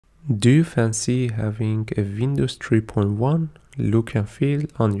Do you fancy having a Windows 3.1 look and feel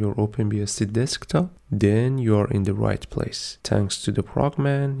on your OpenBSD desktop? Then you are in the right place. Thanks to the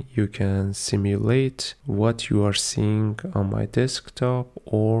Progman, you can simulate what you are seeing on my desktop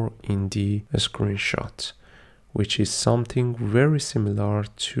or in the screenshot, which is something very similar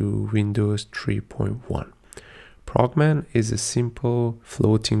to Windows 3.1. Progman is a simple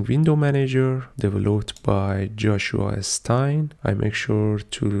floating window manager developed by Joshua Stein. I make sure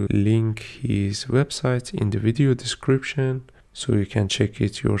to link his website in the video description so you can check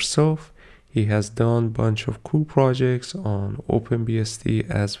it yourself. He has done a bunch of cool projects on OpenBSD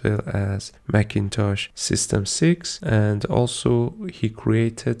as well as Macintosh System 6, and also he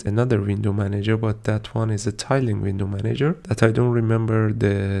created another window manager, but that one is a tiling window manager that I don't remember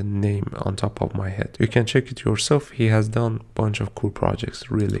the name on top of my head. You can check it yourself. He has done a bunch of cool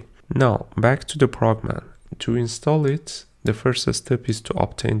projects, really. Now back to the Progman. To install it, the first step is to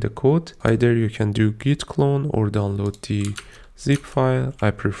obtain the code. Either you can do git clone or download the zip file.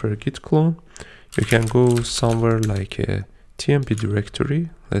 I prefer git clone. You can go somewhere like a tmp directory.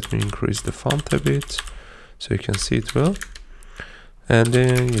 Let me increase the font a bit so you can see it well, and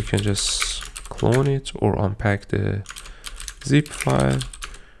then you can just clone it or unpack the zip file,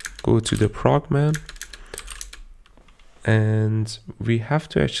 go to the Progman, and we have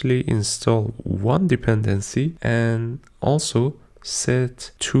to actually install one dependency and also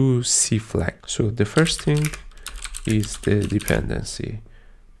set 2 C flags. So the first thing is the dependency.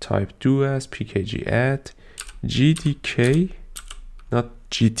 Type do as pkg add gdk, not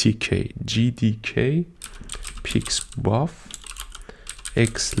gtk, gdk pixbuff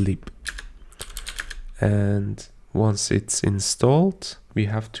xlib, and once it's installed we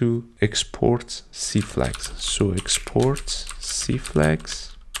have to export C flags. So export C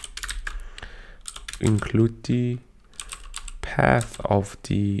flags, include the path of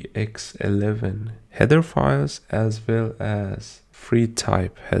the X11 header files as well as free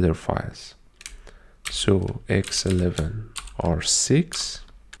type header files. So X11 R6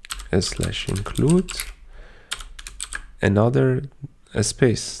 / include another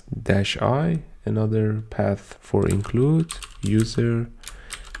space -i, another path for include user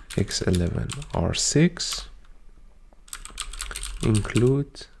X11 R6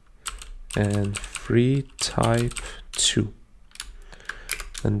 include and free type 2.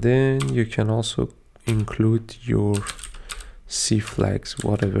 And then you can also include your C flags,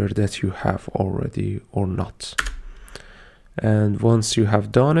 whatever that you have already or not. And once you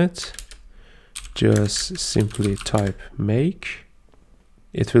have done it, just simply type make.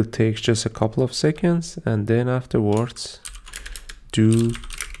 It will take just a couple of seconds, and then afterwards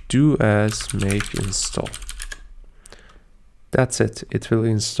do as make install. That's it. It will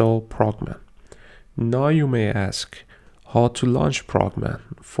install Progman. Now you may ask how to launch Progman.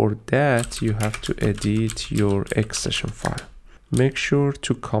 For that you have to edit your X-session file. Make sure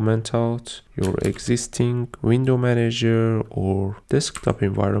to comment out your existing window manager or desktop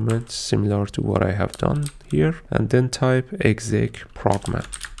environment similar to what I have done here, and then type exec Progman.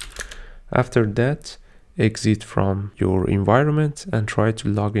 After that, exit from your environment and try to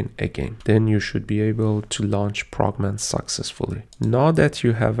log in again. Then you should be able to launch Progman successfully. Now that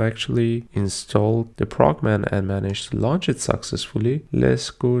you have actually installed the Progman and managed to launch it successfully,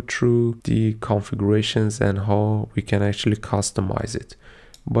 let's go through the configurations and how we can actually customize it.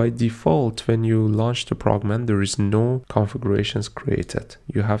 By default, when you launch the Progman, there is no configurations created.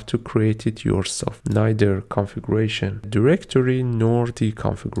 You have to create it yourself, neither configuration directory nor the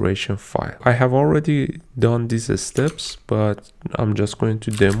configuration file. I have already done these steps, but I'm just going to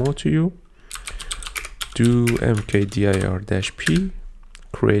demo to you. Do mkdir-p,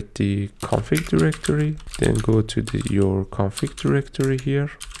 create the config directory, then go to your config directory here,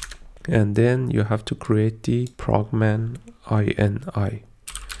 and then you have to create the Progman ini.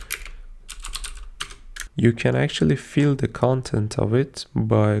 You can actually fill the content of it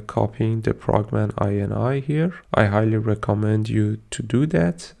by copying the Progman ini here. I highly recommend you to do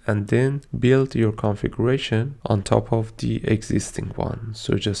that and then build your configuration on top of the existing one.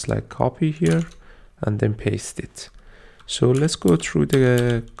 So just like copy here and then paste it. So let's go through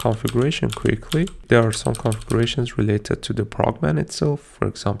the configuration quickly. There are some configurations related to the Progman itself. For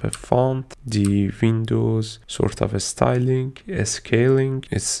example, font, the windows, sort of a styling, scaling.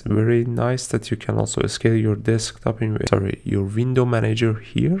 It's very nice that you can also scale your desktop your window manager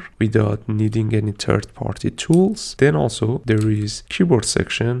here without needing any third-party tools. Then also there is keyboard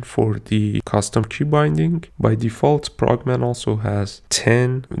section for the custom key binding. By default, Progman also has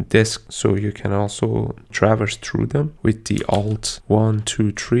 10 desks, so you can also traverse through them with the Alt 1,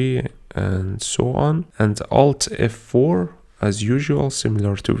 2, 3 and so on, and Alt F4 as usual,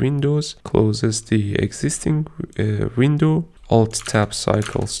 similar to Windows, closes the existing window. Alt-Tab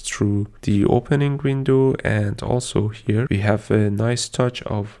cycles through the opening window, and also here we have a nice touch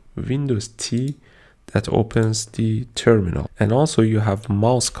of Windows T that opens the terminal. And also you have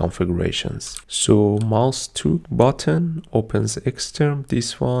mouse configurations. So mouse 2 button opens Xterm.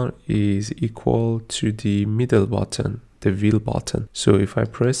 This one is equal to the middle button, the wheel button. So if I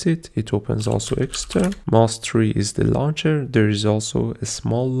press it, it opens also Xterm. Mouse 3 is the launcher. There is also a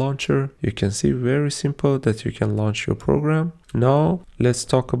small launcher. You can see very simple that you can launch your program. Now let's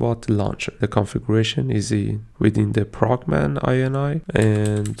talk about the launcher. The configuration is within the Progman INI,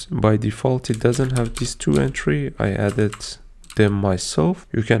 and by default it doesn't have these two entry. I added them myself.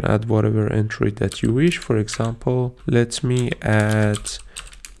 You can add whatever entry that you wish. For example, let me add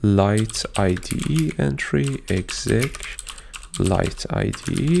light IDE entry, exec light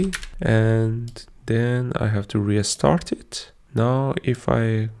IDE, and then I have to restart it. Now if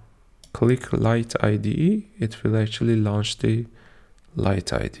I click light IDE, it will actually launch the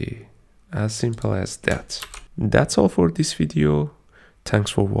light IDE. As simple as that. That's all for this video.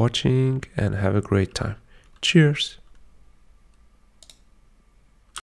 Thanks for watching and have a great time. Cheers.